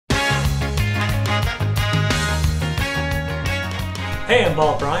Hey, I'm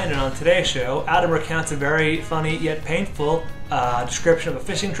Bob Bryan, and on today's show, Adam recounts a very funny yet painful description of a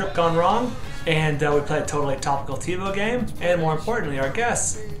fishing trip gone wrong, and we play a totally topical TiVo game, and more importantly, our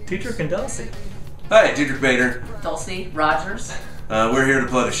guests, Diedrich and Dulcy. Hi, Diedrich Bader. Dulcy Rogers. We're here to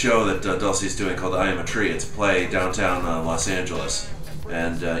plug a show that Dulcy's doing called I Am a Tree. It's a play downtown Los Angeles.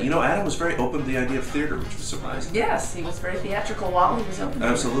 And, Adam was very open to the idea of theater, which was surprising. Yes, he was very theatrical while he was open.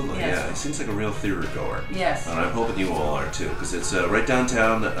 Absolutely, yes. Yeah. He seems like a real theater goer. Yes. And I'm hoping you all are, too, because it's right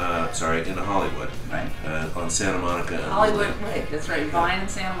downtown, in Hollywood. Right. On Santa Monica. Hollywood, right, that's right. Vine in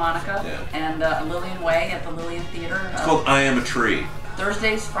Santa Monica. Yeah. And Lillian Way at the Lillian Theater. It's called I Am a Tree.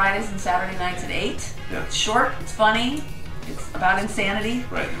 Thursdays, Fridays, and Saturday nights at 8. Yeah. It's short, it's funny, it's about insanity.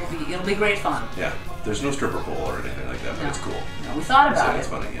 Right. It'll be great fun. Yeah. There's no stripper pole or anything like that, but it's cool. No, we thought about It's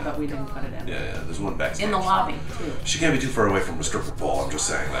funny, yeah. but we didn't put it in. Yeah, there's one backstage. In the lobby, too. She can't be too far away from a stripper pole, I'm just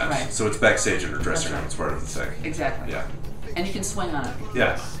saying that. Right. So it's backstage in her dressing room, right. it's part of the thing. Exactly. Yeah. And you can swing on it.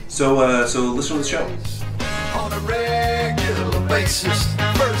 Yeah. So listen to the show. On a regular basis.